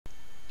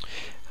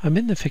I'm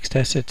in the fixed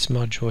assets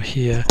module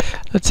here.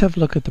 Let's have a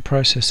look at the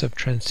process of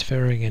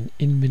transferring an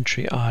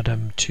inventory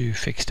item to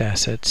fixed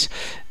assets.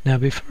 Now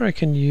before I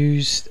can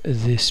use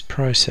this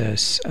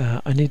process,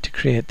 I need to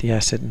create the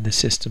asset in the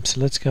system.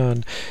 So let's go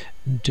and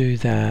do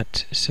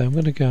that. So I'm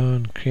going to go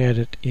and create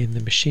it in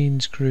the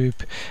machines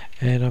group,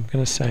 and I'm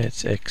going to say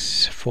it's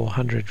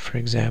AX400 for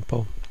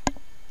example.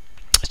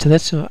 So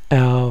that's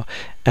our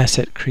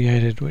asset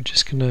created. We're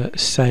just going to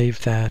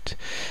save that.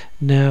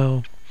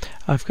 Now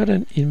I've got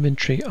an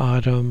inventory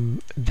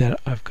item that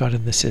I've got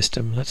in the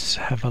system. Let's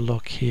have a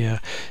look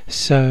here.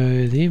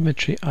 So the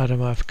inventory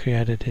item I've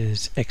created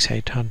is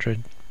AX800.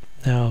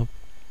 Now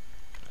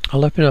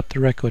I'll open up the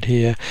record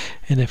here,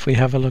 and if we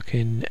have a look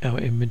in our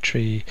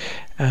inventory,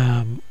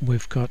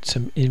 we've got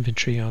some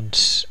inventory on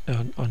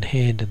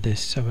hand in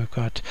this. So we've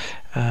got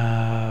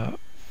 10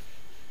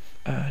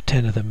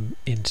 of them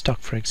in stock,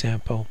 for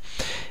example.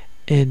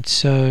 And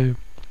so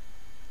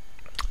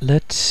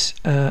let's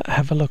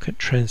have a look at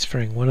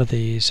transferring one of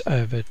these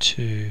over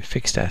to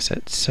fixed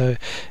assets. So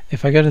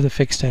if I go to the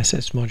fixed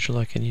assets module,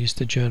 I can use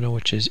the journal,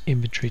 which is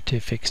inventory to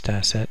fixed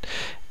asset,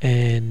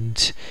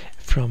 and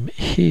from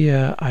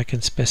here I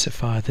can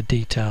specify the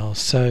details.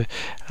 So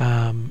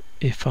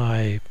if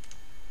I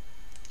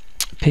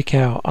pick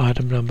our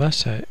item number,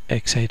 so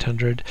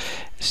X800,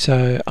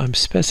 so I'm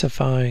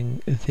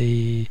specifying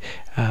the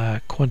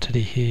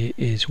quantity here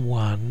is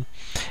 1,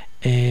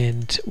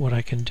 and what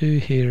I can do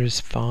here is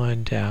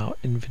find our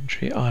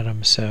inventory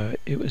item. So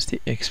it was the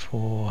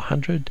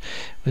X400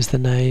 was the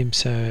name,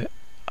 so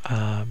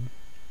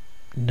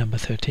number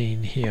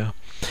 13 here.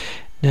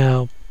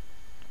 Now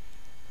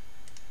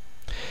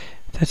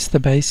that's the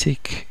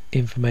basic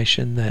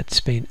information that's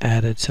been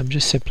added, so I'm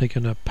just simply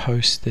going to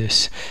post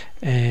this,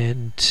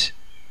 and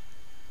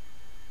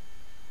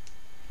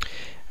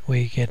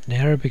we get an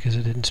error because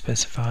I didn't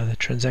specify the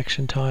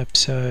transaction type.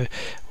 So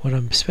what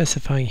I'm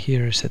specifying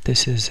here is that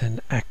this is an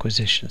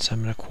acquisition, so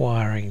I'm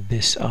acquiring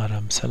this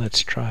item. So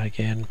let's try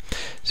again.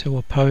 So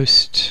we'll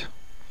post,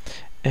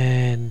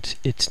 and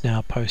it's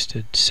now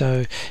posted.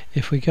 So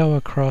if we go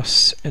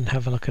across and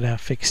have a look at our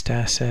fixed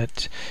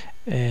asset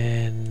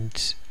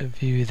and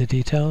view the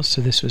details,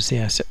 so this was the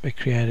asset we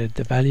created.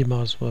 The value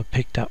models were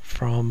picked up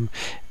from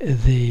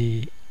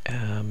the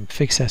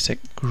fixed asset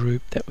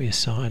group that we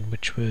assigned,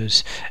 which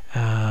was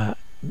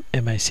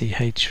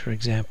MACH for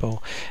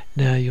example.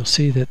 Now you'll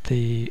see that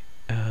the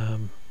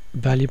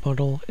value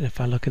model, and if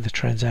I look at the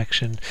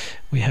transaction,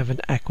 we have an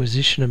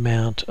acquisition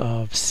amount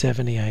of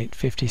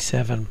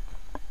 78.57,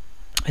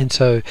 and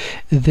so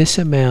this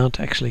amount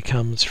actually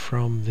comes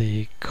from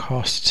the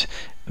cost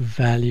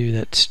value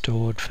that's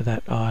stored for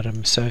that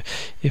item. So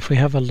if we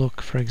have a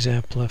look, for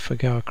example, if we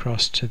go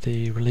across to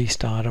the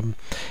released item,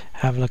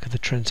 have a look at the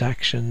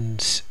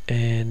transactions,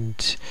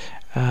 and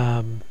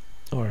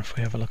or if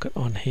we have a look at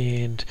on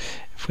hand,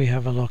 if we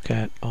have a look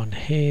at on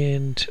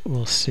hand,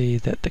 we'll see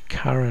that the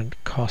current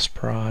cost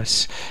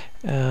price,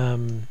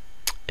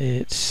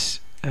 it's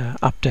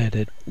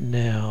updated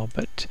now,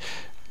 but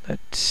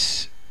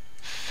let's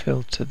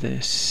filter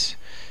this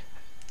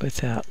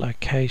without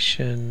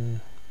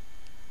location,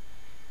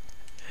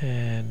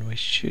 and we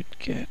should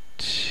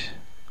get,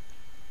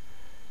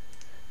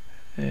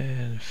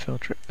 and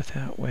filter it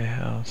without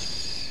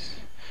warehouse.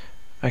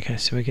 Okay,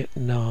 so we get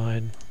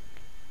 9.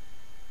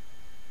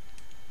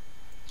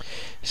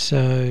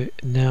 So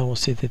now we'll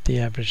see that the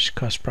average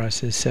cost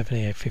price is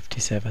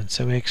 78.57.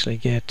 So we actually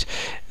get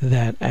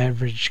that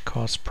average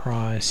cost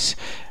price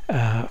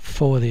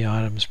for the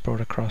items brought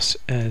across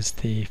as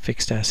the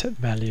fixed asset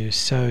values.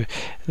 So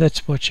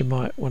that's what you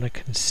might want to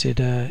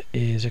consider,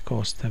 is of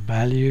course the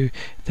value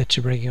that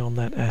you're bringing on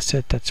that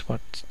asset. That's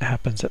what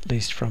happens, at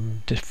least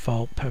from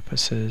default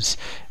purposes,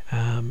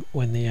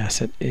 when the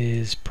asset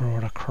is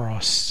brought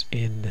across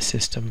in the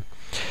system,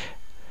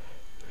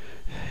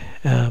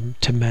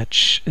 to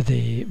match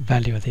the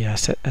value of the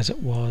asset as it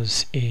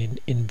was in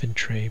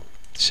inventory.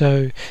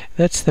 So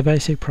that's the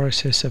basic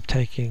process of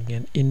taking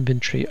an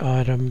inventory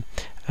item.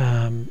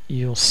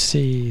 You'll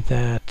see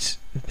that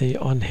the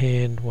on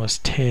hand was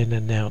 10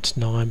 and now it's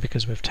 9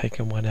 because we've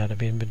taken one out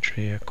of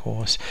inventory, of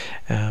course,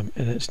 and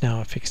it's now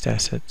a fixed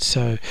asset.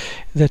 So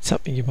that's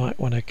something you might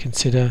want to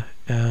consider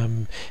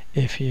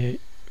if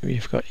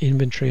you've got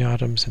inventory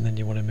items and then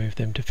you want to move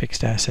them to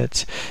fixed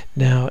assets.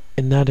 Now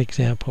in that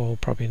example,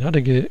 probably not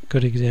a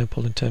good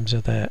example in terms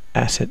of the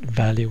asset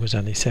value was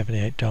only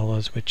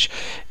 $78, which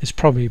is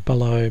probably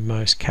below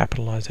most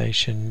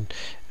capitalization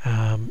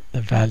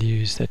the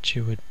values that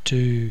you would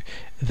do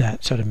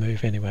that sort of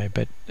move anyway,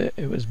 but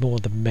it was more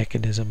the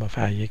mechanism of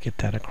how you get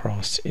that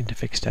across into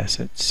fixed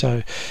assets.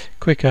 So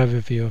quick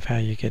overview of how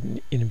you get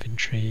an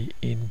inventory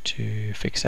into fixed assets.